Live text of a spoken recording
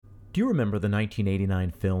Do you remember the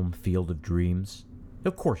 1989 film Field of Dreams?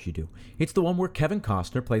 Of course you do. It's the one where Kevin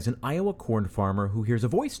Costner plays an Iowa corn farmer who hears a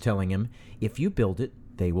voice telling him, if you build it,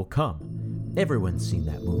 they will come. Everyone's seen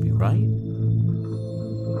that movie, right? If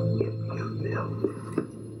you build it,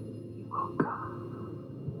 they will come.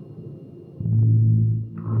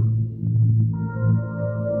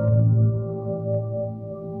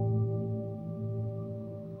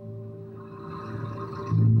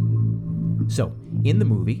 So, in the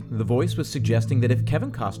movie, the voice was suggesting that if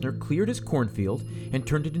Kevin Costner cleared his cornfield and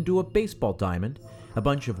turned it into a baseball diamond, a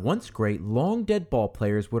bunch of once great, long-dead ball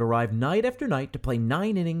players would arrive night after night to play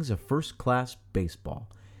 9 innings of first-class baseball.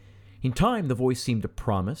 In time, the voice seemed to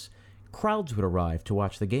promise, crowds would arrive to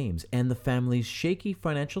watch the games, and the family's shaky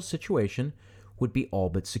financial situation would be all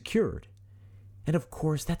but secured. And of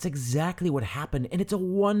course, that's exactly what happened, and it's a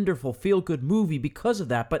wonderful, feel-good movie because of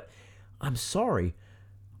that, but I'm sorry,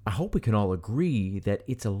 I hope we can all agree that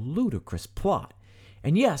it's a ludicrous plot.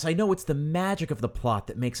 And yes, I know it's the magic of the plot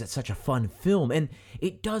that makes it such a fun film, and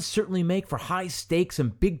it does certainly make for high stakes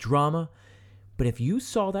and big drama. But if you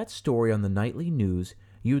saw that story on the nightly news,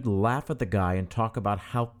 you'd laugh at the guy and talk about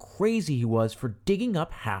how crazy he was for digging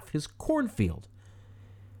up half his cornfield.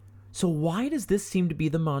 So why does this seem to be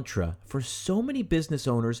the mantra for so many business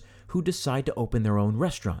owners who decide to open their own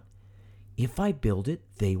restaurant? If I build it,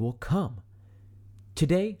 they will come.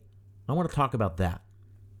 Today, I want to talk about that.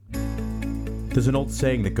 There's an old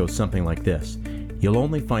saying that goes something like this: you'll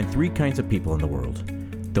only find 3 kinds of people in the world.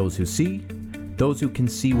 Those who see, those who can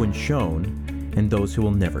see when shown, and those who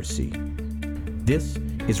will never see. This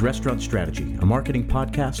is Restaurant Strategy, a marketing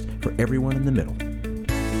podcast for everyone in the middle.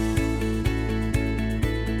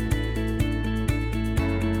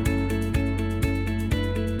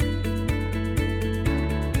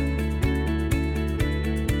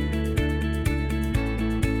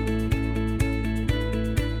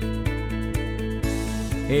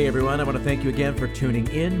 Hey everyone, I want to thank you again for tuning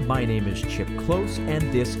in. My name is Chip Close, and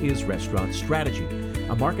this is Restaurant Strategy,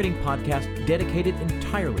 a marketing podcast dedicated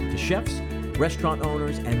entirely to chefs, restaurant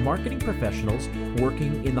owners, and marketing professionals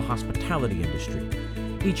working in the hospitality industry.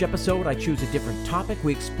 Each episode, I choose a different topic.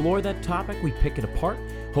 We explore that topic, we pick it apart,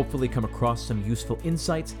 hopefully come across some useful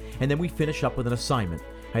insights, and then we finish up with an assignment.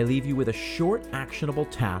 I leave you with a short, actionable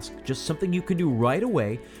task, just something you can do right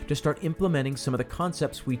away to start implementing some of the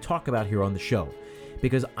concepts we talk about here on the show.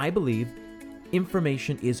 Because I believe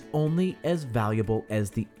information is only as valuable as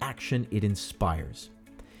the action it inspires.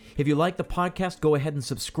 If you like the podcast, go ahead and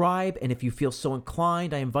subscribe, and if you feel so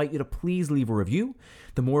inclined, I invite you to please leave a review.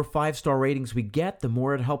 The more 5-star ratings we get, the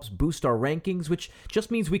more it helps boost our rankings, which just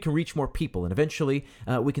means we can reach more people, and eventually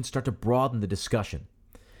we can start to broaden the discussion.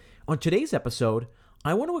 On today's episode,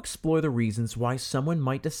 I want to explore the reasons why someone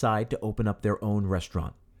might decide to open up their own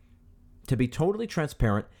restaurant. To be totally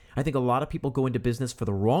transparent, I think a lot of people go into business for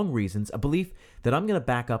the wrong reasons, a belief that I'm going to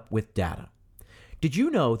back up with data. Did you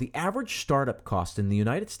know the average startup cost in the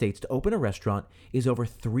United States to open a restaurant is over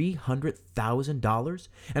 $300,000?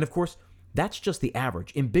 And of course, that's just the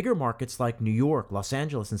average. In bigger markets like New York, Los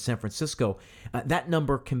Angeles, and San Francisco, that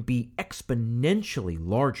number can be exponentially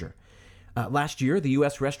larger. Last year, the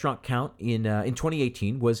U.S. restaurant count in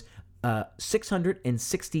 2018 was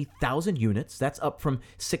 660,000 units. That's up from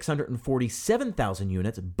 647,000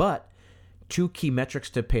 units, but 2 key metrics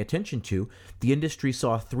to pay attention to. The industry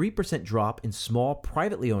saw a 3% drop in small,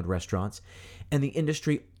 privately owned restaurants, and the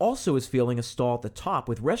industry also is feeling a stall at the top,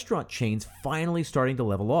 with restaurant chains finally starting to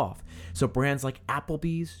level off. So brands like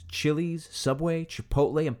Applebee's, Chili's, Subway,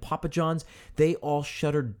 Chipotle, and Papa John's, they all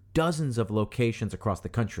shuttered dozens of locations across the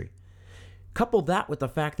country. Couple that with the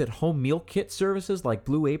fact that home meal kit services like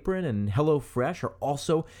Blue Apron and HelloFresh are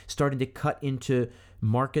also starting to cut into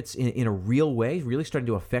markets in a real way, really starting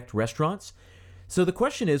to affect restaurants. So the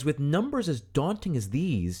question is, with numbers as daunting as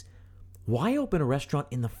these, why open a restaurant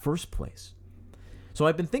in the first place? So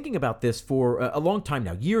I've been thinking about this for a long time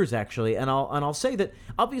now, years actually, and I'll say that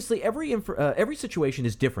obviously every situation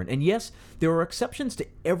is different, and yes, there are exceptions to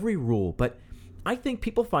every rule, but I think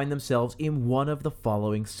people find themselves in one of the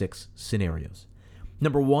following 6 scenarios.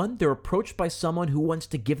 Number 1, they're approached by someone who wants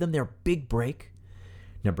to give them their big break.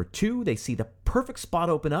 Number 2, they see the perfect spot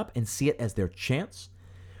open up and see it as their chance.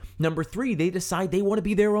 Number 3, they decide they want to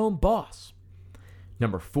be their own boss.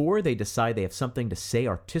 Number 4, they decide they have something to say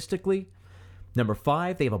artistically. Number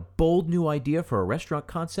 5, they have a bold new idea for a restaurant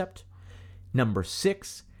concept. Number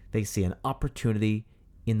 6, they see an opportunity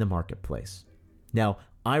in the marketplace. Now,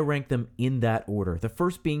 I rank them in that order. The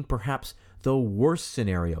first being perhaps the worst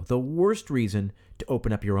scenario, the worst reason to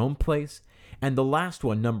open up your own place, and the last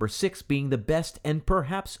one, number 6, being the best and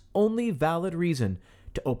perhaps only valid reason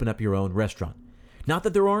to open up your own restaurant. Not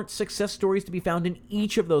that there aren't success stories to be found in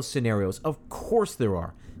each of those scenarios. Of course there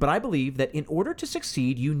are. But I believe that in order to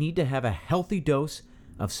succeed, you need to have a healthy dose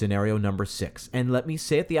of scenario number 6. And let me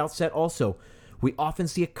say at the outset also, we often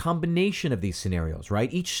see a combination of these scenarios,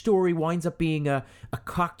 right? Each story winds up being a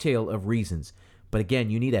cocktail of reasons. But again,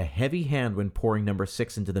 you need a heavy hand when pouring number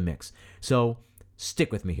 6 into the mix. So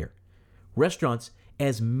stick with me here. Restaurants,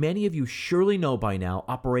 as many of you surely know by now,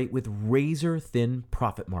 operate with razor-thin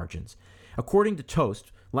profit margins. According to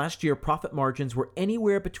Toast, last year profit margins were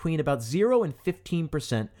anywhere between about 0 and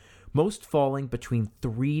 15%, most falling between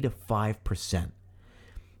 3 to 5%.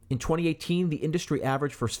 In 2018, the industry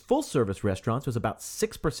average for full-service restaurants was about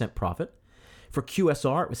 6% profit. For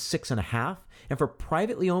QSR, it was 6.5%, and for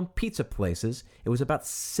privately owned pizza places, it was about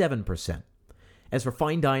 7%. As for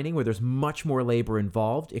fine dining, where there's much more labor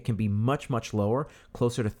involved, it can be much, much lower,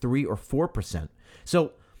 closer to 3 or 4%.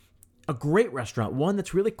 So a great restaurant, one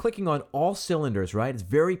that's really clicking on all cylinders, right? It's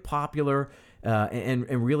very popular and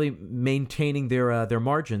really maintaining their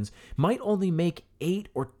margins, might only make 8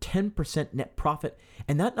 or 10% net profit,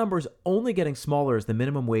 and that number is only getting smaller as the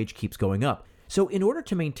minimum wage keeps going up. So in order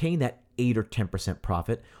to maintain that 8 or 10%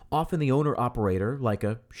 profit, often the owner-operator, like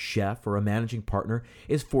a chef or a managing partner,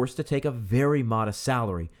 is forced to take a very modest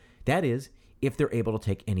salary. That is, if they're able to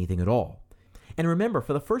take anything at all. And remember,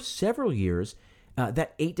 for the first several years,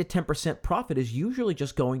 that 8 to 10% profit is usually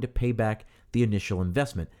just going to pay back the initial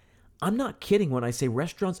investment. I'm not kidding when I say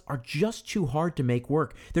restaurants are just too hard to make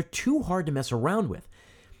work. They're too hard to mess around with.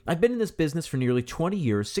 I've been in this business for nearly 20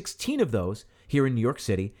 years, 16 of those here in New York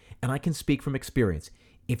City, and I can speak from experience.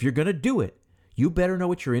 If you're going to do it, you better know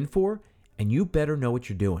what you're in for, and you better know what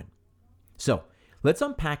you're doing. So, let's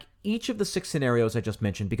unpack each of the 6 scenarios I just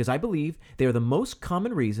mentioned because I believe they are the most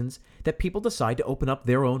common reasons that people decide to open up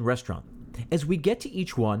their own restaurant. As we get to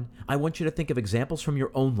each one, I want you to think of examples from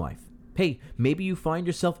your own life. Hey, maybe you find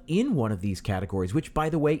yourself in one of these categories, which, by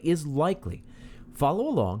the way, is likely. Follow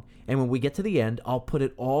along, and when we get to the end, I'll put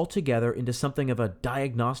it all together into something of a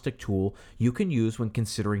diagnostic tool you can use when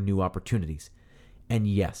considering new opportunities. And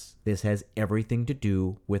yes, this has everything to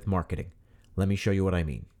do with marketing. Let me show you what I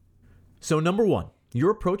mean. So number 1,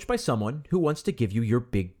 you're approached by someone who wants to give you your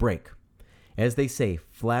big break. As they say,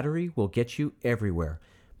 flattery will get you everywhere.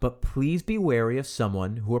 But please be wary of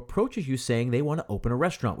someone who approaches you saying they want to open a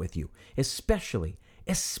restaurant with you, especially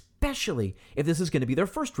if this is going to be their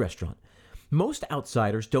first restaurant. Most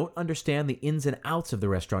outsiders don't understand the ins and outs of the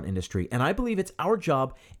restaurant industry, and I believe it's our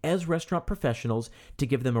job as restaurant professionals to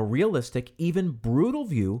give them a realistic, even brutal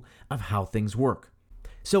view of how things work.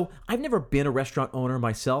 So I've never been a restaurant owner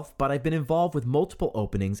myself, but I've been involved with multiple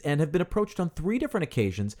openings and have been approached on 3 different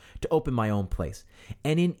occasions to open my own place.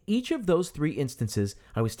 And in each of those 3 instances,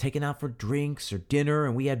 I was taken out for drinks or dinner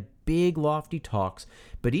and we had big lofty talks,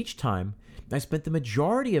 but each time I spent the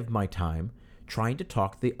majority of my time trying to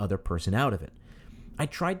talk the other person out of it. I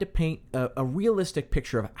tried to paint a realistic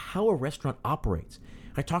picture of how a restaurant operates.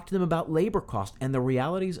 I talked to them about labor cost and the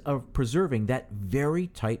realities of preserving that very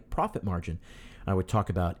tight profit margin. I would talk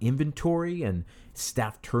about inventory and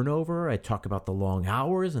staff turnover. I'd talk about the long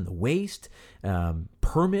hours and the waste,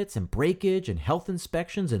 permits and breakage and health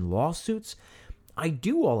inspections and lawsuits. I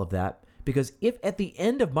do all of that because if at the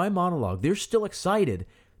end of my monologue they're still excited,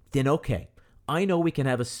 then okay, I know we can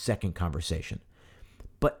have a second conversation.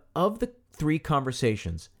 But of the 3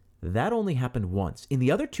 conversations, that only happened once. In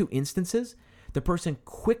the other 2 instances, the person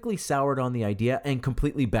quickly soured on the idea and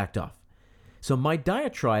completely backed off. So my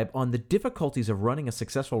diatribe on the difficulties of running a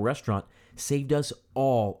successful restaurant saved us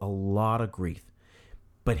all a lot of grief.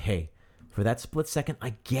 But hey, for that split second,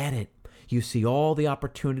 I get it. You see all the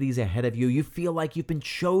opportunities ahead of you. You feel like you've been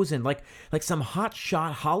chosen, like some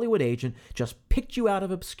hotshot Hollywood agent just picked you out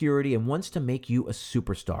of obscurity and wants to make you a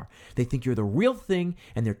superstar. They think you're the real thing,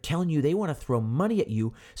 and they're telling you they want to throw money at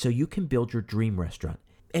you so you can build your dream restaurant.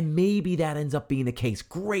 And maybe that ends up being the case.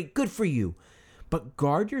 Great, good for you. But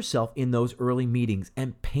guard yourself in those early meetings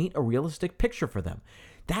and paint a realistic picture for them.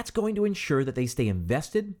 That's going to ensure that they stay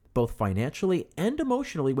invested, both financially and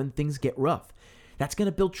emotionally, when things get rough. That's going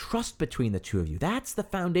to build trust between the two of you. That's the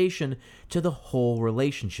foundation to the whole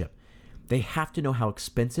relationship. They have to know how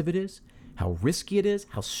expensive it is, how risky it is,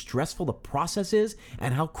 how stressful the process is,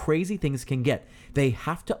 and how crazy things can get. They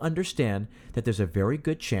have to understand that there's a very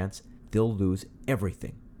good chance they'll lose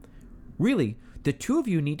everything. Really, the two of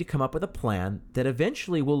you need to come up with a plan that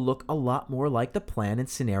eventually will look a lot more like the plan in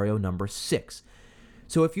scenario number 6.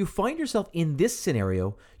 So if you find yourself in this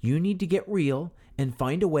scenario, you need to get real and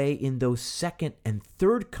find a way in those second and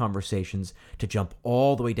third conversations to jump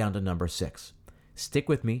all the way down to number 6. Stick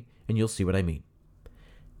with me and you'll see what I mean.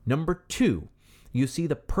 Number 2, You see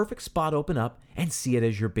the perfect spot open up and see it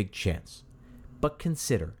as your big chance. But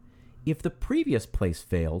consider, if the previous place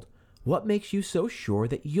failed, what makes you so sure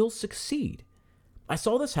that you'll succeed? I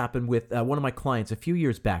saw this happen with one of my clients a few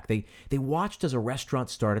years back. They watched as a restaurant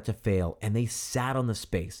started to fail, and they sat on the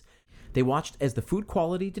space. They watched as the food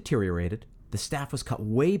quality deteriorated. The staff was cut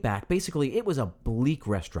way back. Basically, it was a bleak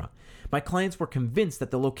restaurant. My clients were convinced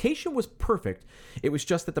that the location was perfect. It was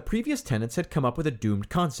just that the previous tenants had come up with a doomed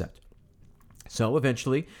concept. So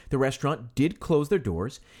eventually, the restaurant did close their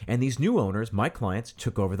doors, and these new owners, my clients,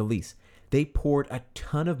 took over the lease. They poured a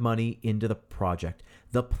ton of money into the project.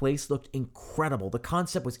 The place looked incredible. The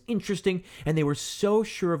concept was interesting, and they were so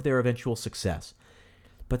sure of their eventual success.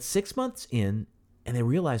 But 6 months in, and they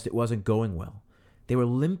realized it wasn't going well. They were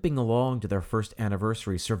limping along to their first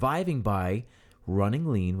anniversary, surviving by running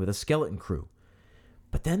lean with a skeleton crew.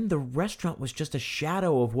 But then the restaurant was just a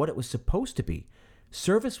shadow of what it was supposed to be.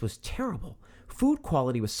 Service was terrible. Food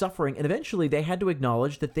quality was suffering, and eventually they had to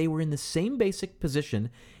acknowledge that they were in the same basic position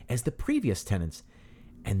as the previous tenants.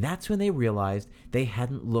 And that's when they realized they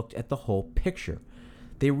hadn't looked at the whole picture.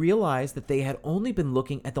 They realized that they had only been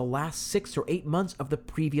looking at the last 6 or 8 months of the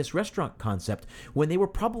previous restaurant concept, when they were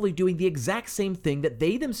probably doing the exact same thing that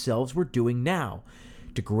they themselves were doing now.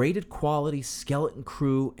 Degraded quality, skeleton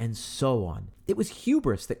crew, and so on. It was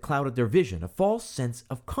hubris that clouded their vision, a false sense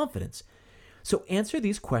of confidence. So answer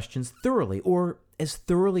these questions thoroughly, or as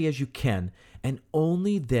thoroughly as you can, and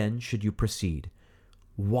only then should you proceed.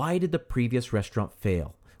 Why did the previous restaurant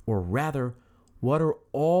fail? Or rather, what are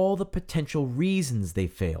all the potential reasons they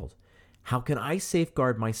failed? How can I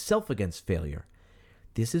safeguard myself against failure?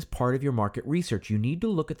 This is part of your market research. You need to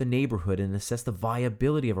look at the neighborhood and assess the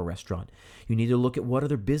viability of a restaurant. You need to look at what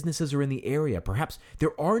other businesses are in the area. Perhaps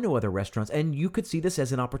there are no other restaurants, and you could see this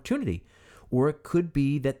as an opportunity. Or it could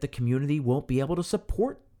be that the community won't be able to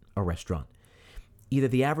support a restaurant. Either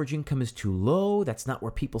the average income is too low, that's not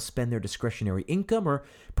where people spend their discretionary income, or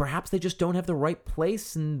perhaps they just don't have the right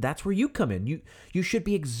place, and that's where you come in. You should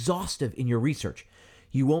be exhaustive in your research.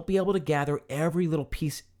 You won't be able to gather every little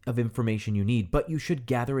piece of information you need, but you should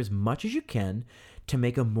gather as much as you can to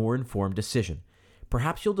make a more informed decision.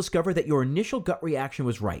 Perhaps you'll discover that your initial gut reaction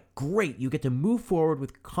was right. Great, you get to move forward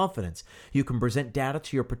with confidence. You can present data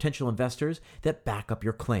to your potential investors that back up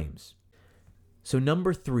your claims. So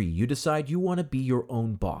number 3, you decide you want to be your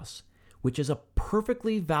own boss, which is a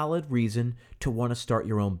perfectly valid reason to want to start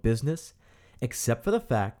your own business, except for the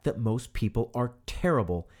fact that most people are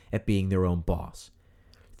terrible at being their own boss.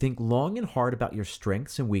 Think long and hard about your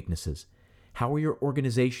strengths and weaknesses. How are your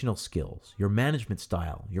organizational skills, your management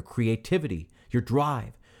style, your creativity, your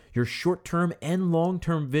drive, your short-term and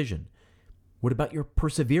long-term vision? What about your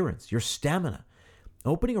perseverance, your stamina?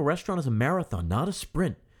 Opening a restaurant is a marathon, not a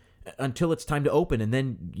sprint. Until it's time to open, and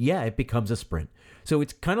then, it becomes a sprint. So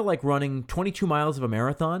it's kind of like running 22 miles of a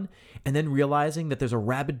marathon and then realizing that there's a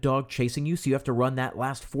rabid dog chasing you, so you have to run that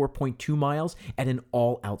last 4.2 miles at an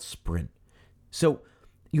all-out sprint. So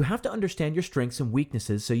you have to understand your strengths and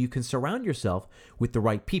weaknesses so you can surround yourself with the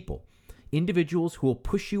right people. Individuals who will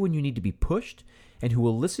push you when you need to be pushed and who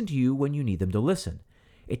will listen to you when you need them to listen.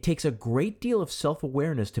 It takes a great deal of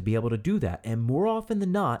self-awareness to be able to do that, and more often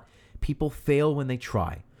than not, people fail when they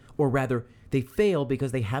try. Or rather, they fail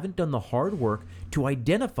because they haven't done the hard work to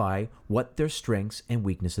identify what their strengths and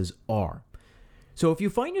weaknesses are. So if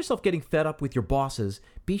you find yourself getting fed up with your bosses,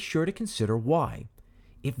 be sure to consider why.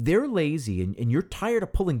 If they're lazy and you're tired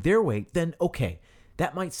of pulling their weight, then okay,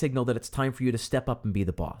 that might signal that it's time for you to step up and be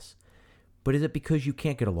the boss. But is it because you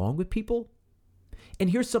can't get along with people?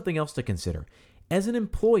 And here's something else to consider. As an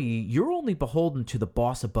employee, you're only beholden to the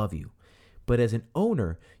boss above you. But as an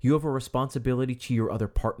owner, you have a responsibility to your other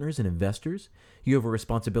partners and investors. You have a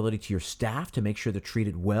responsibility to your staff to make sure they're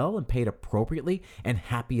treated well and paid appropriately and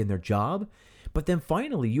happy in their job. But then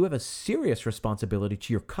finally, you have a serious responsibility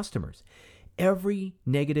to your customers. Every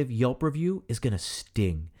negative Yelp review is going to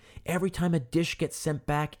sting. Every time a dish gets sent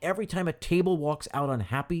back, every time a table walks out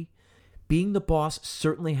unhappy. Being the boss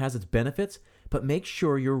certainly has its benefits, but make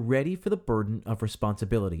sure you're ready for the burden of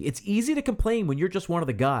responsibility. It's easy to complain when you're just one of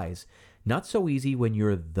the guys. Not so easy when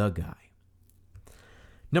you're the guy.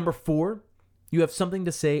 Number 4, you have something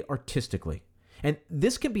to say artistically. And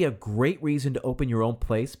this can be a great reason to open your own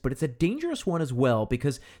place, but it's a dangerous one as well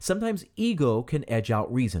because sometimes ego can edge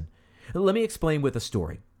out reason. Let me explain with a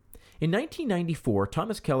story. In 1994,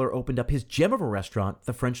 Thomas Keller opened up his gem of a restaurant,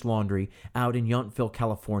 the French Laundry, out in Yountville,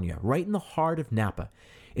 California, right in the heart of Napa.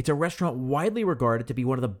 It's a restaurant widely regarded to be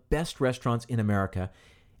one of the best restaurants in America,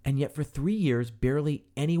 and yet for 3 years, barely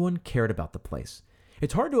anyone cared about the place.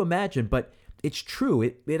 It's hard to imagine, but it's true.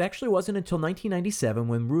 It actually wasn't until 1997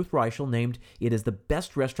 when Ruth Reichel named it as the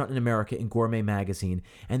best restaurant in America in Gourmet magazine,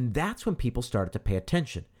 and that's when people started to pay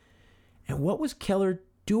attention. And what was Keller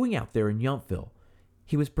doing out there in Yountville?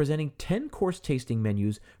 He was presenting 10-course tasting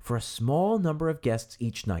menus for a small number of guests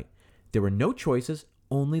each night. There were no choices,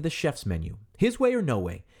 only the chef's menu, his way or no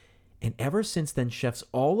way. And ever since then, chefs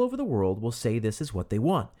all over the world will say this is what they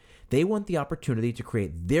want. They want the opportunity to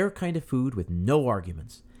create their kind of food with no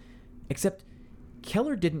arguments. Except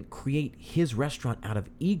Keller didn't create his restaurant out of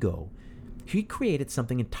ego. He created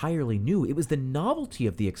something entirely new. It was the novelty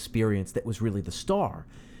of the experience that was really the star.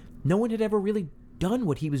 No one had ever really done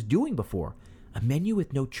what he was doing before. A menu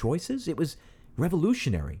with no choices? It was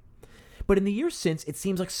revolutionary. But in the years since, it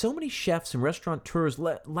seems like so many chefs and restaurateurs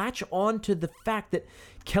latch on to the fact that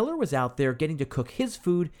Keller was out there getting to cook his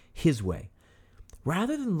food his way.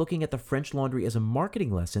 Rather than looking at the French Laundry as a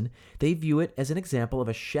marketing lesson, they view it as an example of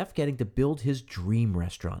a chef getting to build his dream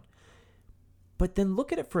restaurant. But then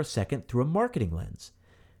look at it for a second through a marketing lens.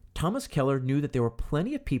 Thomas Keller knew that there were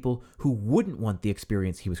plenty of people who wouldn't want the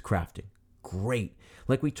experience he was crafting. Great.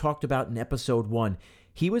 Like we talked about in episode 1,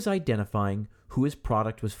 he was identifying who his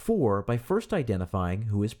product was for by first identifying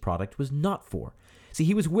who his product was not for. See,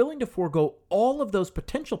 he was willing to forego all of those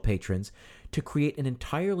potential patrons to create an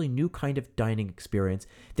entirely new kind of dining experience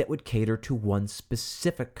that would cater to one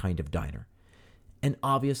specific kind of diner. And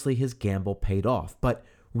obviously his gamble paid off, but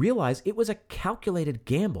realize it was a calculated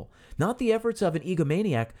gamble, not the efforts of an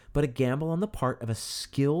egomaniac, but a gamble on the part of a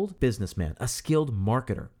skilled businessman, a skilled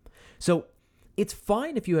marketer. So it's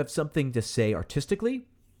fine if you have something to say artistically,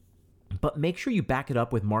 but make sure you back it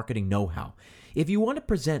up with marketing know-how. If you want to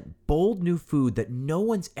present bold new food that no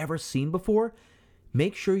one's ever seen before,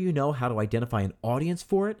 make sure you know how to identify an audience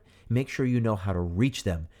for it, make sure you know how to reach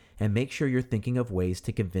them, and make sure you're thinking of ways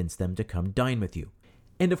to convince them to come dine with you.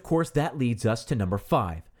 And of course, that leads us to number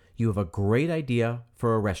 5. You have a great idea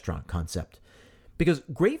for a restaurant concept. Because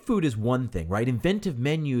great food is one thing, right? Inventive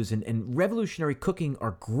menus and revolutionary cooking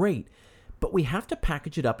are great, but we have to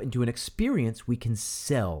package it up into an experience we can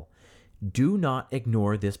sell. Do not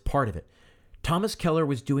ignore this part of it. Thomas Keller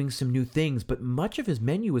was doing some new things, but much of his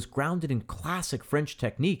menu was grounded in classic French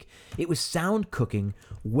technique. It was sound cooking,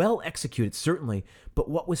 well executed certainly, but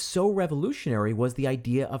what was so revolutionary was the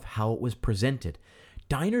idea of how it was presented.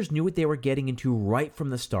 Diners knew what they were getting into right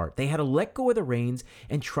from the start. They had to let go of the reins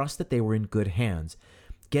and trust that they were in good hands.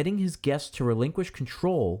 Getting his guests to relinquish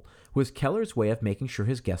control was Keller's way of making sure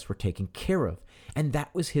his guests were taken care of, and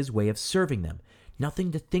that was his way of serving them.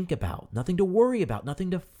 Nothing to think about, nothing to worry about,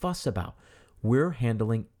 nothing to fuss about. We're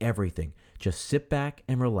handling everything. Just sit back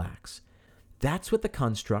and relax. That's what the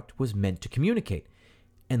construct was meant to communicate.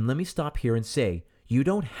 And let me stop here and say, you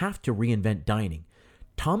don't have to reinvent dining.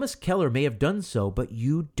 Thomas Keller may have done so, but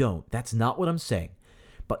you don't. That's not what I'm saying.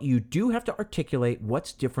 But you do have to articulate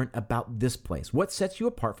what's different about this place, what sets you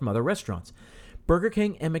apart from other restaurants. Burger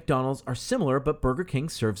King and McDonald's are similar, but Burger King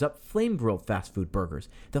serves up flame-grilled fast food burgers.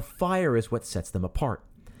 The fire is what sets them apart.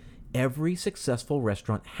 Every successful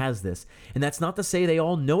restaurant has this, and that's not to say they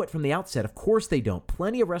all know it from the outset. Of course they don't.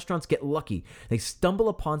 Plenty of restaurants get lucky. They stumble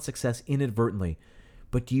upon success inadvertently.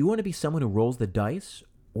 But do you want to be someone who rolls the dice,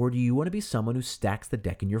 or do you want to be someone who stacks the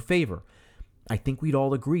deck in your favor? I think we'd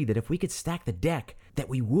all agree that if we could stack the deck, that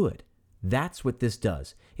we would. That's what this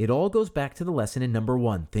does. It all goes back to the lesson in number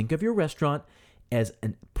 1. Think of your restaurant as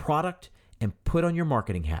a product and put on your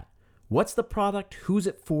marketing hat. What's the product, who's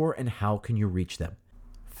it for, and how can you reach them?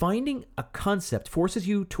 Finding a concept forces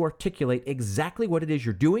you to articulate exactly what it is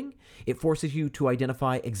you're doing. It forces you to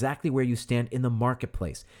identify exactly where you stand in the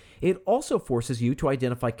marketplace. It also forces you to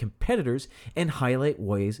identify competitors and highlight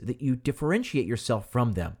ways that you differentiate yourself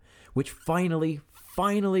from them, which finally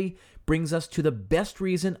brings us to the best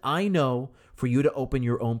reason I know for you to open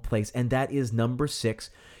your own place, and that is number 6,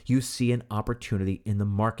 you see an opportunity in the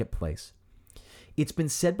marketplace. It's been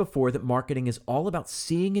said before that marketing is all about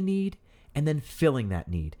seeing a need and then filling that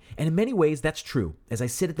need. And in many ways, that's true. As I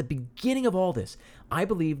said at the beginning of all this, I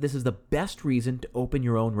believe this is the best reason to open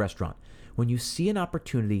your own restaurant. When you see an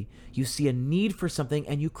opportunity, you see a need for something,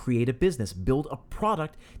 and you create a business, build a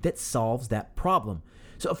product that solves that problem.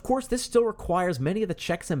 So, of course, this still requires many of the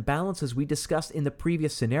checks and balances we discussed in the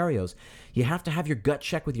previous scenarios. You have to have your gut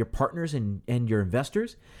check with your partners and your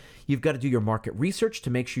investors. You've got to do your market research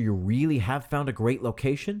to make sure you really have found a great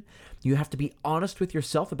location. You have to be honest with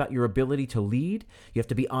yourself about your ability to lead. You have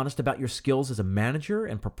to be honest about your skills as a manager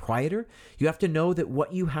and proprietor. You have to know that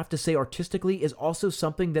what you have to say artistically is also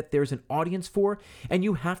something that there's an audience for, and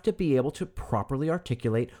you have to be able to properly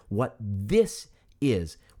articulate what this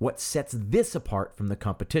is, what sets this apart from the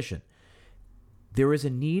competition. There is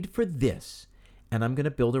a need for this, and I'm going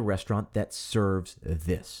to build a restaurant that serves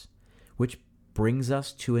this. Which brings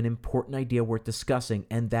us to an important idea worth discussing,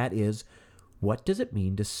 and that is, what does it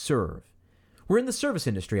mean to serve? We're in the service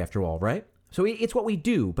industry after all, right? So it's what we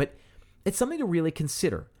do, but it's something to really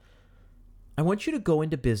consider. I want you to go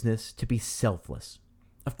into business to be selfless.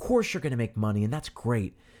 Of course you're going to make money, and that's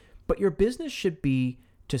great, but your business should be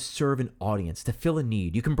to serve an audience, to fill a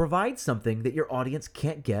need. You can provide something that your audience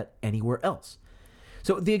can't get anywhere else.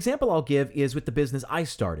 So the example I'll give is with the business I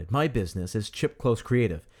started. My business is Chip Close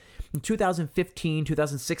Creative. In 2015,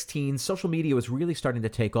 2016, social media was really starting to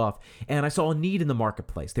take off, and I saw a need in the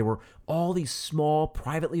marketplace. There were all these small,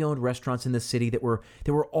 privately owned restaurants in the city that were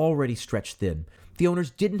already stretched thin. The owners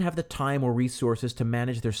didn't have the time or resources to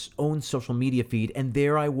manage their own social media feed, and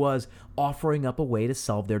there I was offering up a way to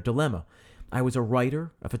solve their dilemma. I was a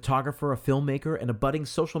writer, a photographer, a filmmaker, and a budding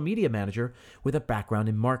social media manager with a background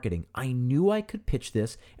in marketing. I knew I could pitch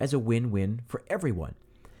this as a win-win for everyone.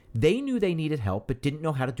 They knew they needed help but didn't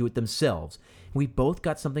know how to do it themselves. We both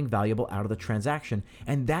got something valuable out of the transaction,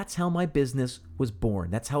 and that's how my business was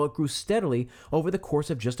born. That's how it grew steadily over the course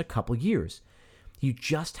of just a couple years. You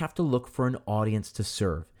just have to look for an audience to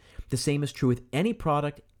serve. The same is true with any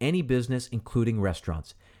product, any business, including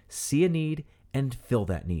restaurants. See a need and fill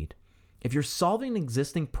that need. If you're solving an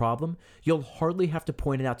existing problem, you'll hardly have to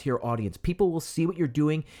point it out to your audience. People will see what you're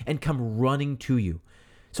doing and come running to you.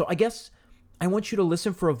 So I guess I want you to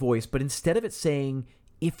listen for a voice, but instead of it saying,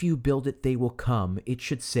 if you build it, they will come, it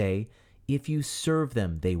should say, if you serve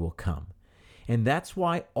them, they will come. And that's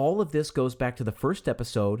why all of this goes back to the first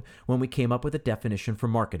episode when we came up with a definition for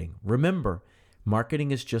marketing. Remember,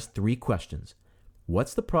 marketing is just 3 questions.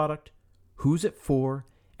 What's the product? Who's it for?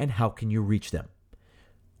 And how can you reach them?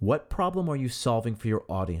 What problem are you solving for your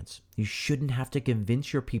audience? You shouldn't have to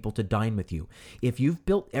convince your people to dine with you. If you've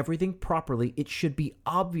built everything properly, it should be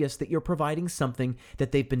obvious that you're providing something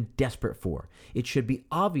that they've been desperate for. It should be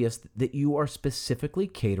obvious that you are specifically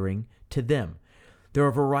catering to them. There are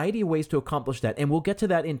a variety of ways to accomplish that, and we'll get to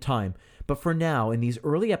that in time. But for now, in these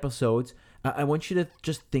early episodes, I want you to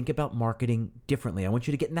just think about marketing differently. I want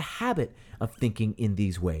you to get in the habit of thinking in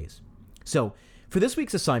these ways. So, for this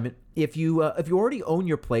week's assignment, if you already own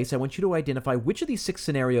your place, I want you to identify which of these 6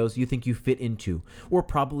 scenarios you think you fit into, or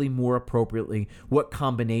probably more appropriately, what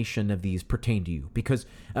combination of these pertain to you. Because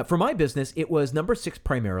for my business, it was number 6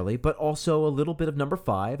 primarily, but also a little bit of number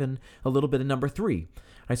 5 and a little bit of number 3.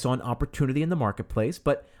 I saw an opportunity in the marketplace,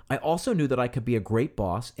 but I also knew that I could be a great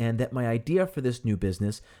boss and that my idea for this new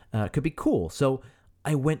business could be cool. So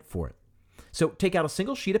I went for it. So take out a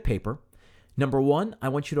single sheet of paper. Number 1, I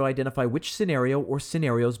want you to identify which scenario or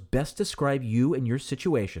scenarios best describe you and your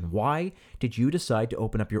situation. Why did you decide to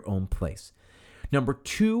open up your own place? Number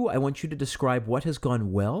 2, I want you to describe what has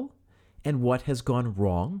gone well and what has gone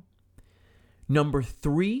wrong. Number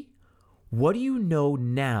 3, what do you know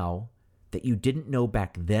now that you didn't know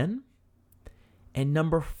back then? And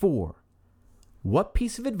number 4, what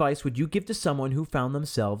piece of advice would you give to someone who found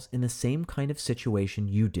themselves in the same kind of situation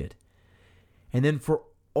you did? And then for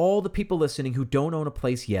all the people listening who don't own a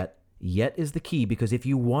place yet is the key, because if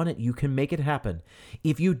you want it, you can make it happen.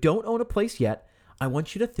 If you don't own a place yet, I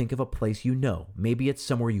want you to think of a place you know. Maybe it's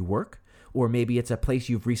somewhere you work, or maybe it's a place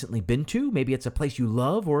you've recently been to, maybe it's a place you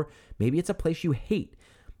love, or maybe it's a place you hate.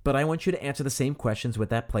 But I want you to answer the same questions with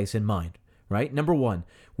that place in mind, right? Number 1,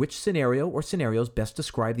 which scenario or scenarios best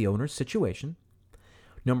describe the owner's situation?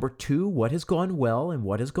 Number 2, what has gone well and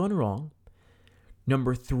what has gone wrong?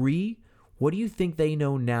 Number 3, what do you think they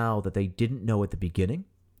know now that they didn't know at the beginning?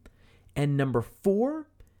 And number 4,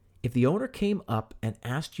 if the owner came up and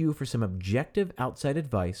asked you for some objective outside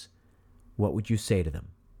advice, what would you say to them?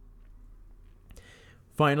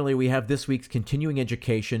 Finally, we have this week's continuing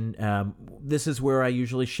education. This is where I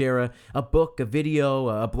usually share a book, a video,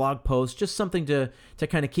 a blog post, just something to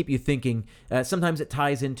kind of keep you thinking. Sometimes it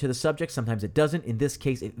ties into the subject, sometimes it doesn't. In this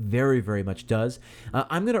case, it very, very much does.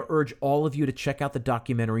 I'm going to urge all of you to check out the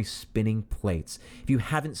documentary Spinning Plates. If you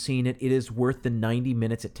haven't seen it, it is worth the 90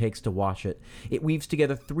 minutes it takes to watch it. It weaves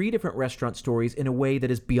together 3 different restaurant stories in a way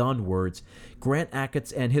that is beyond words. Grant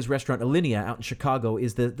Achatz and his restaurant Alinea out in Chicago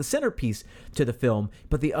is the centerpiece to the film,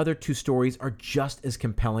 but the other 2 stories are just as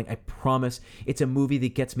compelling. I promise it's a movie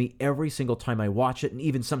that gets me every single time I watch it, and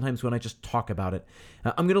even sometimes when I just talk about it.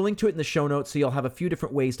 I'm going to link to it in the show notes, so you'll have a few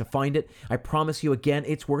different ways to find it. I promise you, again,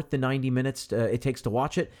 it's worth the 90 minutes it takes to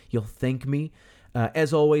watch it. You'll thank me.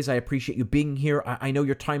 As always, I appreciate you being here. I know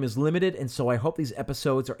your time is limited, and so I hope these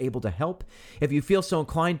episodes are able to help. If you feel so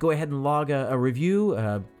inclined, go ahead and log a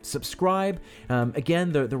review, subscribe.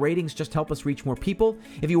 Again, the ratings just help us reach more people.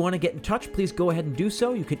 If you want to get in touch, please go ahead and do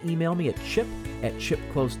so. You can email me at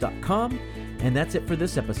chip@chipclose.com. And that's it for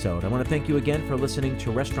this episode. I want to thank you again for listening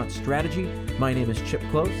to Restaurant Strategy. My name is Chip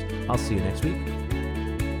Close. I'll see you next week.